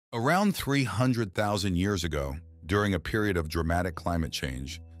Around 300,000 years ago, during a period of dramatic climate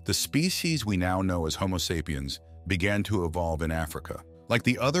change, the species we now know as Homo sapiens began to evolve in Africa. Like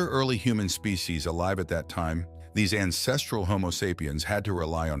the other early human species alive at that time, these ancestral Homo sapiens had to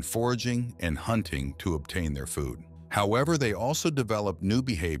rely on foraging and hunting to obtain their food. However, they also developed new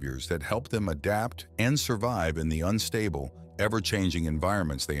behaviors that helped them adapt and survive in the unstable, ever-changing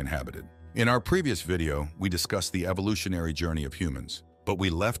environments they inhabited. In our previous video, we discussed the evolutionary journey of humans, but we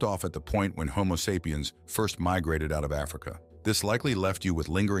left off at the point when Homo sapiens first migrated out of Africa. This likely left you with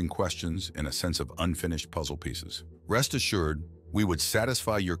lingering questions and a sense of unfinished puzzle pieces. Rest assured, we would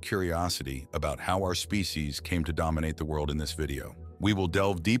satisfy your curiosity about how our species came to dominate the world in this video. We will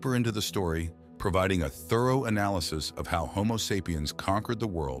delve deeper into the story, providing a thorough analysis of how Homo sapiens conquered the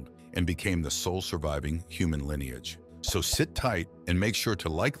world and became the sole surviving human lineage. So sit tight and make sure to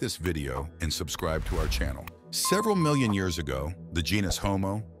like this video and subscribe to our channel. Several million years ago, the genus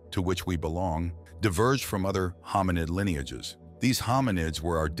Homo, to which we belong, diverged from other hominid lineages. These hominids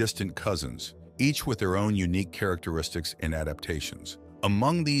were our distant cousins, each with their own unique characteristics and adaptations.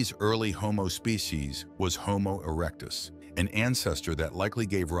 Among these early Homo species was Homo erectus, an ancestor that likely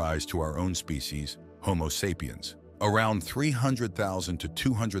gave rise to our own species, Homo sapiens. Around 300,000 to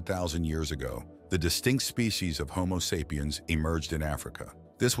 200,000 years ago, the distinct species of Homo sapiens emerged in Africa.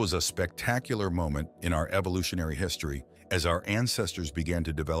 This was a spectacular moment in our evolutionary history as our ancestors began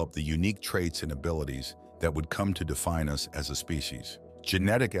to develop the unique traits and abilities that would come to define us as a species.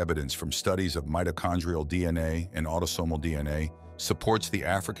 Genetic evidence from studies of mitochondrial DNA and autosomal DNA supports the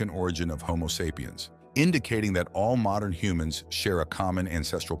African origin of Homo sapiens, indicating that all modern humans share a common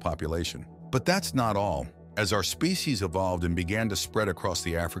ancestral population. But that's not all. As our species evolved and began to spread across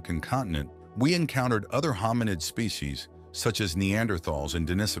the African continent, we encountered other hominid species such as Neanderthals and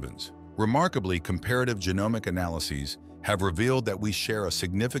Denisovans. Remarkably, comparative genomic analyses have revealed that we share a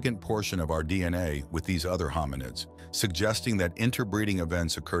significant portion of our DNA with these other hominids, suggesting that interbreeding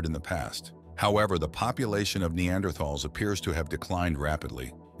events occurred in the past. However, the population of Neanderthals appears to have declined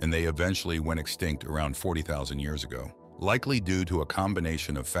rapidly, and they eventually went extinct around 40,000 years ago, likely due to a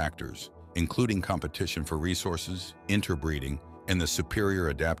combination of factors, including competition for resources, interbreeding, and the superior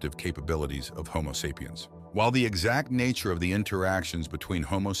adaptive capabilities of Homo sapiens. While the exact nature of the interactions between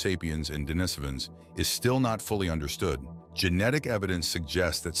Homo sapiens and Denisovans is still not fully understood, genetic evidence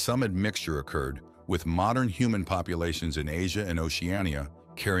suggests that some admixture occurred, with modern human populations in Asia and Oceania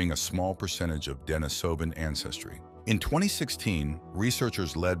carrying a small percentage of Denisovan ancestry. In 2016,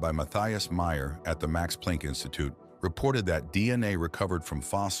 researchers led by Matthias Meyer at the Max Planck Institute reported that DNA recovered from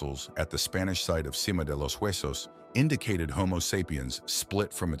fossils at the Spanish site of Cima de los Huesos indicated Homo sapiens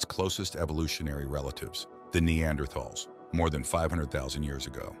split from its closest evolutionary relatives, the Neanderthals, more than 500,000 years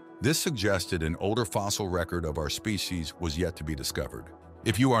ago. This suggested an older fossil record of our species was yet to be discovered.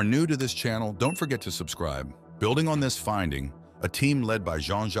 If you are new to this channel, don't forget to subscribe. Building on this finding, a team led by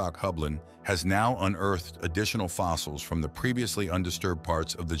Jean-Jacques Hublin has now unearthed additional fossils from the previously undisturbed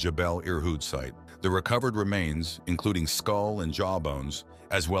parts of the Jebel Irhoud site. The recovered remains, including skull and jaw bones,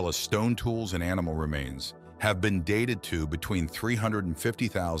 as well as stone tools and animal remains, have been dated to between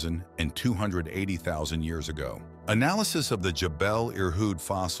 350,000 and 280,000 years ago. Analysis of the Jebel Irhoud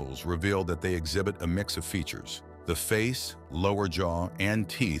fossils revealed that they exhibit a mix of features. The face, lower jaw, and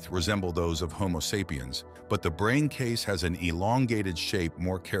teeth resemble those of Homo sapiens, but the brain case has an elongated shape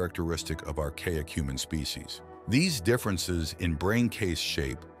more characteristic of archaic human species. These differences in brain case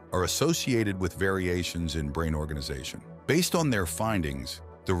shape are associated with variations in brain organization. Based on their findings,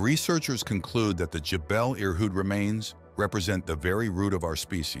 the researchers conclude that the Jebel Irhoud remains represent the very root of our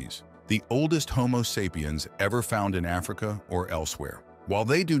species, the oldest Homo sapiens ever found in Africa or elsewhere. While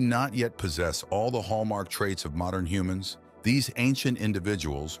they do not yet possess all the hallmark traits of modern humans, these ancient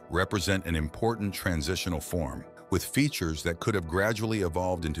individuals represent an important transitional form, with features that could have gradually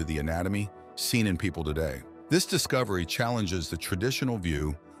evolved into the anatomy seen in people today. This discovery challenges the traditional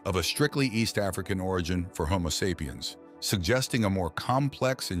view of a strictly East African origin for Homo sapiens, suggesting a more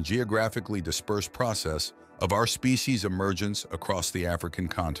complex and geographically dispersed process of our species' emergence across the African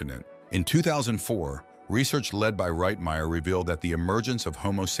continent. In 2004, research led by Reitmeyer revealed that the emergence of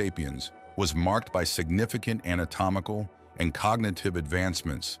Homo sapiens was marked by significant anatomical and cognitive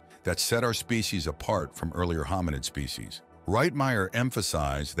advancements that set our species apart from earlier hominid species. Reitmeyer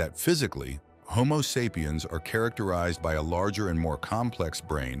emphasized that physically, Homo sapiens are characterized by a larger and more complex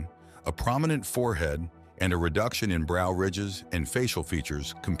brain, a prominent forehead, and a reduction in brow ridges and facial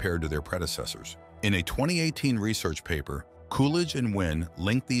features compared to their predecessors. In a 2018 research paper, Coolidge and Wynne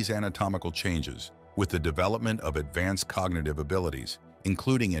linked these anatomical changes with the development of advanced cognitive abilities,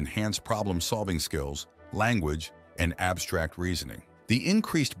 including enhanced problem-solving skills, language, and abstract reasoning. The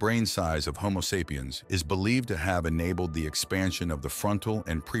increased brain size of Homo sapiens is believed to have enabled the expansion of the frontal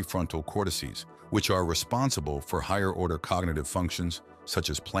and prefrontal cortices, which are responsible for higher-order cognitive functions such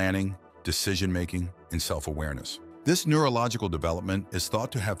as planning, decision-making, and self-awareness. This neurological development is thought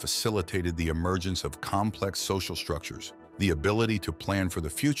to have facilitated the emergence of complex social structures, the ability to plan for the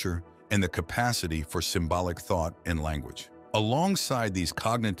future, and the capacity for symbolic thought and language. Alongside these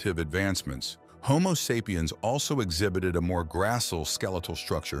cognitive advancements, Homo sapiens also exhibited a more gracile skeletal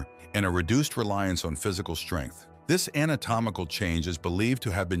structure and a reduced reliance on physical strength. This anatomical change is believed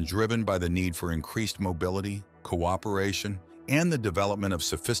to have been driven by the need for increased mobility, cooperation, and the development of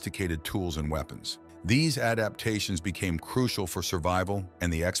sophisticated tools and weapons. These adaptations became crucial for survival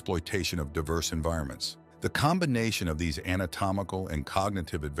and the exploitation of diverse environments. The combination of these anatomical and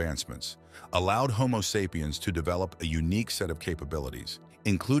cognitive advancements allowed Homo sapiens to develop a unique set of capabilities,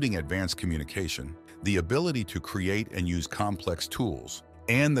 including advanced communication, the ability to create and use complex tools,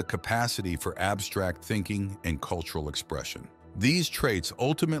 and the capacity for abstract thinking and cultural expression. These traits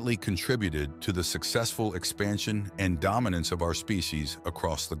ultimately contributed to the successful expansion and dominance of our species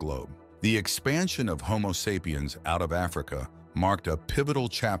across the globe. The expansion of Homo sapiens out of Africa marked a pivotal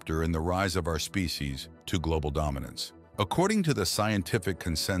chapter in the rise of our species to global dominance. According to the scientific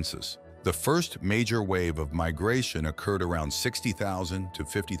consensus, the first major wave of migration occurred around 60,000 to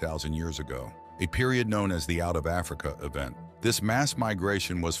 50,000 years ago, a period known as the Out of Africa event. This mass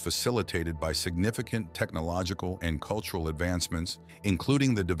migration was facilitated by significant technological and cultural advancements,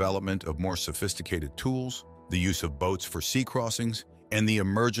 including the development of more sophisticated tools, the use of boats for sea crossings, and the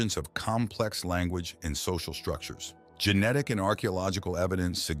emergence of complex language and social structures. Genetic and archaeological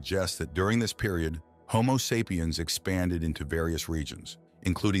evidence suggests that during this period, Homo sapiens expanded into various regions,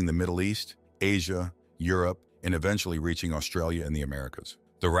 including the Middle East, Asia, Europe, and eventually reaching Australia and the Americas.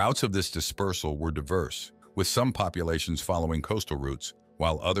 The routes of this dispersal were diverse, with some populations following coastal routes,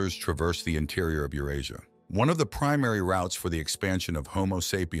 while others traversed the interior of Eurasia. One of the primary routes for the expansion of Homo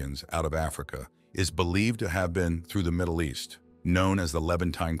sapiens out of Africa is believed to have been through the Middle East, known as the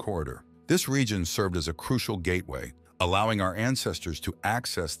Levantine Corridor. This region served as a crucial gateway, allowing our ancestors to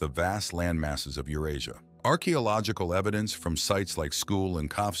access the vast landmasses of Eurasia. Archaeological evidence from sites like Skul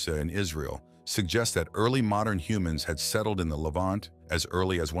and Kafsa in Israel suggests that early modern humans had settled in the Levant as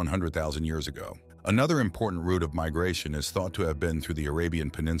early as 100,000 years ago. Another important route of migration is thought to have been through the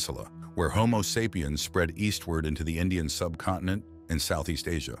Arabian Peninsula, where Homo sapiens spread eastward into the Indian subcontinent and Southeast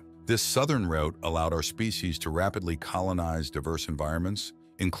Asia. This southern route allowed our species to rapidly colonize diverse environments,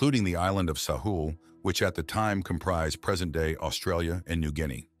 including the island of Sahul, which at the time comprised present-day Australia and New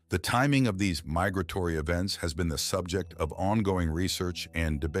Guinea. The timing of these migratory events has been the subject of ongoing research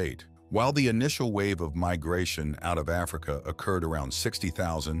and debate. While the initial wave of migration out of Africa occurred around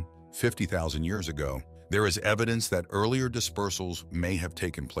 60,000, 50,000 years ago, there is evidence that earlier dispersals may have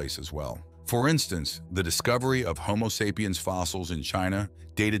taken place as well. For instance, the discovery of Homo sapiens fossils in China,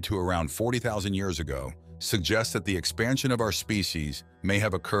 dated to around 40,000 years ago, suggests that the expansion of our species may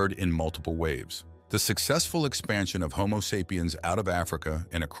have occurred in multiple waves. The successful expansion of Homo sapiens out of Africa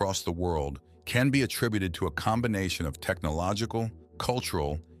and across the world can be attributed to a combination of technological,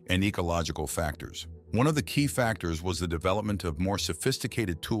 cultural, and ecological factors. One of the key factors was the development of more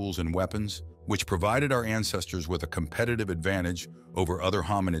sophisticated tools and weapons, which provided our ancestors with a competitive advantage over other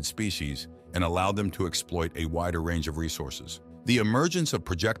hominid species and allowed them to exploit a wider range of resources. The emergence of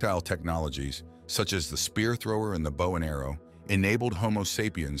projectile technologies, such as the spear thrower and the bow and arrow, enabled Homo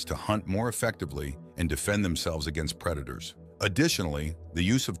sapiens to hunt more effectively and defend themselves against predators. Additionally, the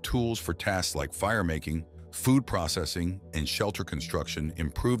use of tools for tasks like fire-making, food processing, and shelter construction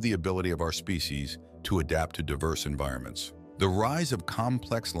improved the ability of our species to adapt to diverse environments. The rise of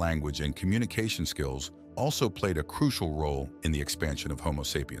complex language and communication skills also played a crucial role in the expansion of Homo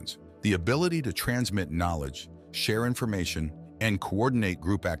sapiens. The ability to transmit knowledge, share information, and coordinate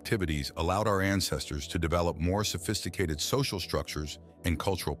group activities allowed our ancestors to develop more sophisticated social structures and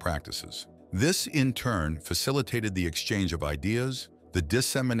cultural practices. This, in turn, facilitated the exchange of ideas, the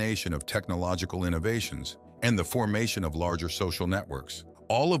dissemination of technological innovations, and the formation of larger social networks,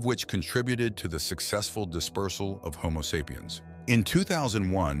 all of which contributed to the successful dispersal of Homo sapiens. In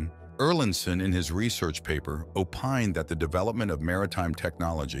 2001, Erlandson, in his research paper, opined that the development of maritime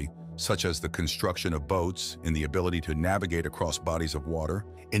technology, such as the construction of boats and the ability to navigate across bodies of water,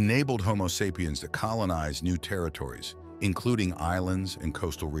 enabled Homo sapiens to colonize new territories, including islands and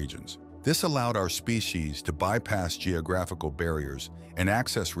coastal regions. This allowed our species to bypass geographical barriers and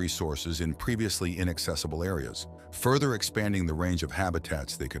access resources in previously inaccessible areas, further expanding the range of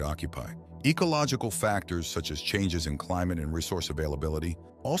habitats they could occupy. Ecological factors such as changes in climate and resource availability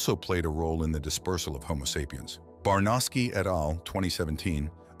also played a role in the dispersal of Homo sapiens. Barnowski et al. 2017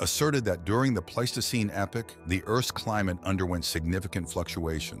 asserted that during the Pleistocene epoch, the Earth's climate underwent significant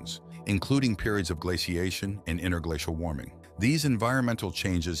fluctuations, including periods of glaciation and interglacial warming. These environmental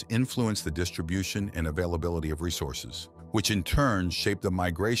changes influenced the distribution and availability of resources, which in turn shaped the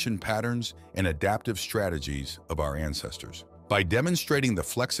migration patterns and adaptive strategies of our ancestors. By demonstrating the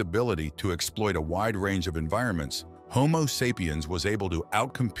flexibility to exploit a wide range of environments, Homo sapiens was able to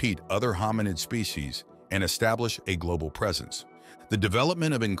outcompete other hominid species and establish a global presence. The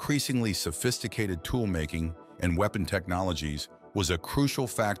development of increasingly sophisticated tool-making and weapon technologies was a crucial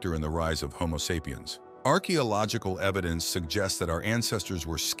factor in the rise of Homo sapiens. Archaeological evidence suggests that our ancestors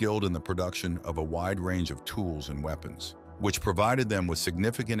were skilled in the production of a wide range of tools and weapons, which provided them with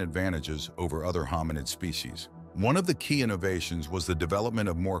significant advantages over other hominid species. One of the key innovations was the development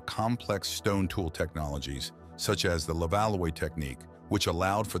of more complex stone tool technologies, such as the Levallois technique, which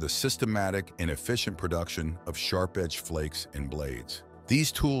allowed for the systematic and efficient production of sharp-edged flakes and blades.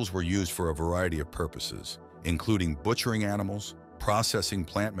 These tools were used for a variety of purposes, including butchering animals, processing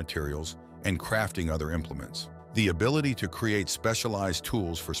plant materials, and crafting other implements. The ability to create specialized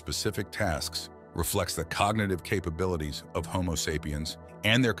tools for specific tasks reflects the cognitive capabilities of Homo sapiens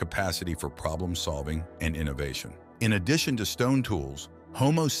and their capacity for problem-solving and innovation. In addition to stone tools,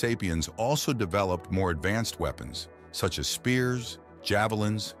 Homo sapiens also developed more advanced weapons, such as spears,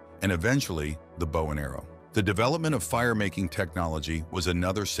 javelins, and eventually the bow and arrow. The development of fire-making technology was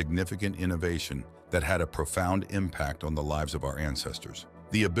another significant innovation that had a profound impact on the lives of our ancestors.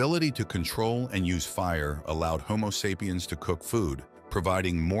 The ability to control and use fire allowed Homo sapiens to cook food,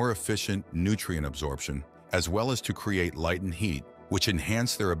 providing more efficient nutrient absorption, as well as to create light and heat, which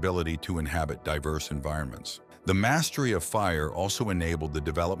enhanced their ability to inhabit diverse environments. The mastery of fire also enabled the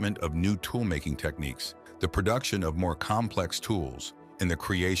development of new tool-making techniques, the production of more complex tools, and the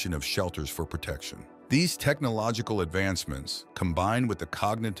creation of shelters for protection. These technological advancements, combined with the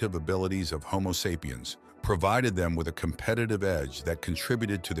cognitive abilities of Homo sapiens, provided them with a competitive edge that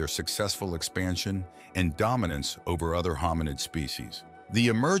contributed to their successful expansion and dominance over other hominid species. The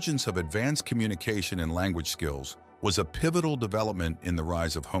emergence of advanced communication and language skills was a pivotal development in the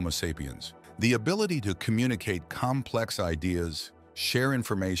rise of Homo sapiens. The ability to communicate complex ideas, share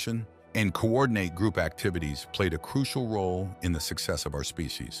information, and coordinate group activities played a crucial role in the success of our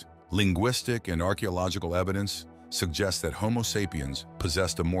species. Linguistic and archaeological evidence suggests that Homo sapiens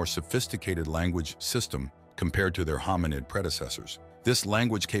possessed a more sophisticated language system compared to their hominid predecessors. This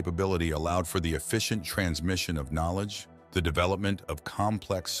language capability allowed for the efficient transmission of knowledge, the development of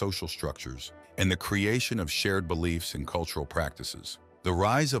complex social structures, and the creation of shared beliefs and cultural practices. The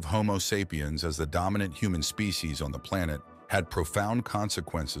rise of Homo sapiens as the dominant human species on the planet had profound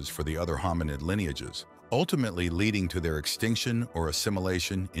consequences for the other hominid lineages, ultimately leading to their extinction or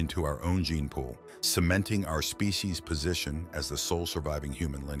assimilation into our own gene pool, cementing our species' position as the sole surviving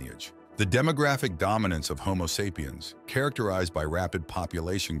human lineage. The demographic dominance of Homo sapiens, characterized by rapid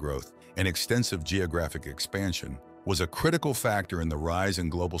population growth and extensive geographic expansion, was a critical factor in the rise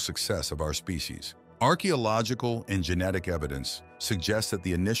and global success of our species. Archaeological and genetic evidence suggests that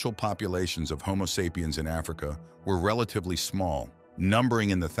the initial populations of Homo sapiens in Africa were relatively small, numbering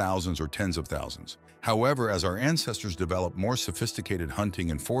in the thousands or tens of thousands. However, as our ancestors developed more sophisticated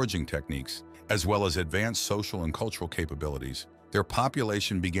hunting and foraging techniques, as well as advanced social and cultural capabilities, their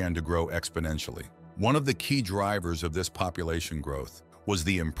population began to grow exponentially. One of the key drivers of this population growth was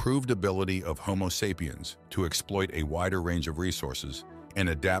the improved ability of Homo sapiens to exploit a wider range of resources and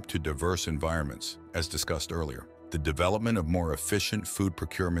adapt to diverse environments, as discussed earlier. The development of more efficient food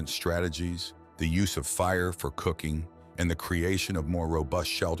procurement strategies, the use of fire for cooking, and the creation of more robust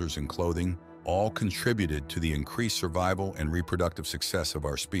shelters and clothing all contributed to the increased survival and reproductive success of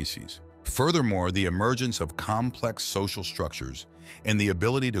our species. Furthermore, the emergence of complex social structures and the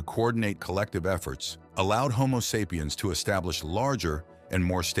ability to coordinate collective efforts allowed Homo sapiens to establish larger and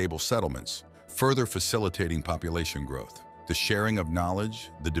more stable settlements, further facilitating population growth. The sharing of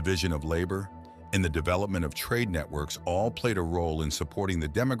knowledge, the division of labor, and the development of trade networks all played a role in supporting the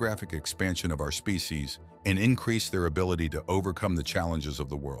demographic expansion of our species and increased their ability to overcome the challenges of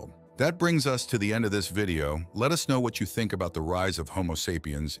the world. That brings us to the end of this video. Let us know what you think about the rise of Homo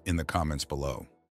sapiens in the comments below.